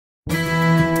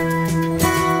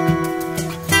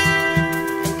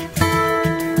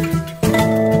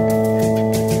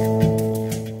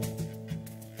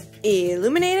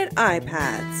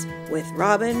iPads with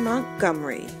Robin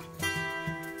Montgomery.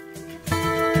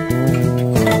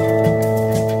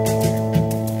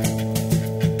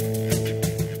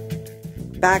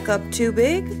 Backup too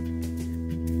big?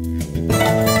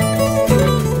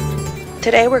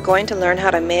 Today we're going to learn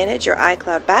how to manage your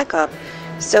iCloud backup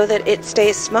so that it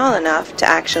stays small enough to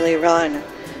actually run.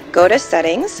 Go to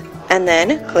Settings and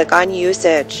then click on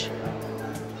Usage.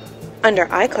 Under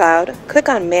iCloud, click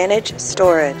on Manage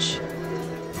Storage.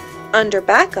 Under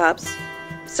Backups,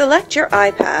 select your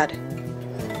iPad.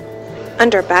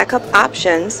 Under Backup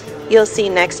Options, you'll see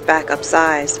Next Backup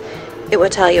Size. It will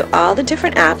tell you all the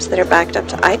different apps that are backed up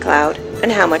to iCloud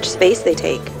and how much space they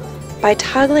take. By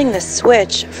toggling the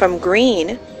switch from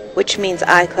green, which means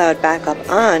iCloud Backup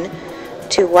On,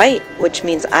 to white, which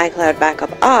means iCloud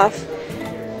Backup Off,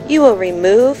 you will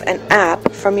remove an app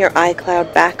from your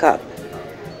iCloud backup.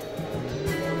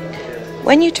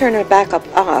 When you turn a backup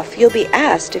off, you'll be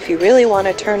asked if you really want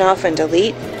to turn off and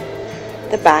delete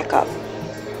the backup.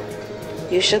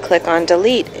 You should click on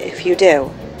Delete if you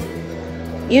do.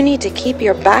 You need to keep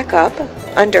your backup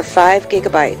under 5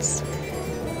 gigabytes.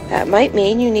 That might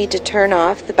mean you need to turn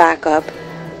off the backup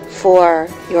for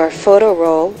your photo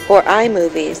roll or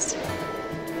iMovies.